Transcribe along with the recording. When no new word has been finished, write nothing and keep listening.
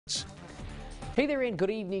Hey there, and good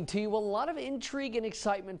evening to you. A lot of intrigue and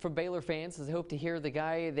excitement from Baylor fans as they hope to hear the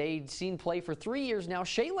guy they'd seen play for 3 years now.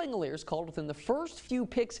 Shewmake and Langeliers called within the first few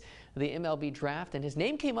picks of the MLB draft, and his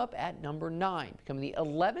name came up at number 9, becoming the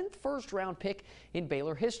 11th first-round pick in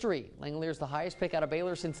Baylor history. Langeliers, the highest pick out of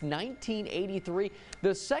Baylor since 1983,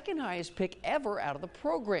 the second highest pick ever out of the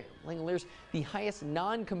program. Langeliers, the highest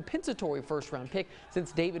non-compensatory first-round pick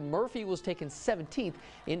since David Murphy was taken 17th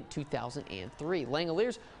in 2003.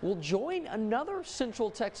 Langeliers will join another Central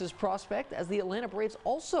Texas prospect as the Atlanta Braves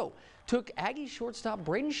also took Aggie shortstop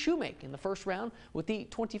Shewmake in the first round with the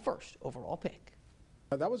 21st overall pick.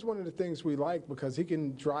 That was one of the things we liked because he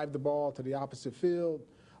can drive the ball to the opposite field.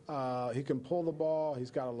 He can pull the ball.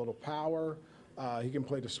 He's got a little power. He can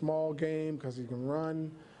play the small game because he can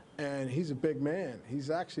run. And he's a big man.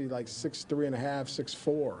 He's actually like 6'3.5",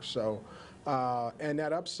 6'4". So, and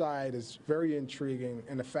that upside is very intriguing.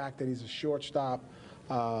 And the fact that he's a shortstop,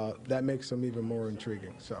 that makes him even more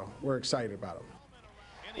intriguing. So we're excited about him.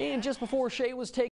 And just before Shea was taken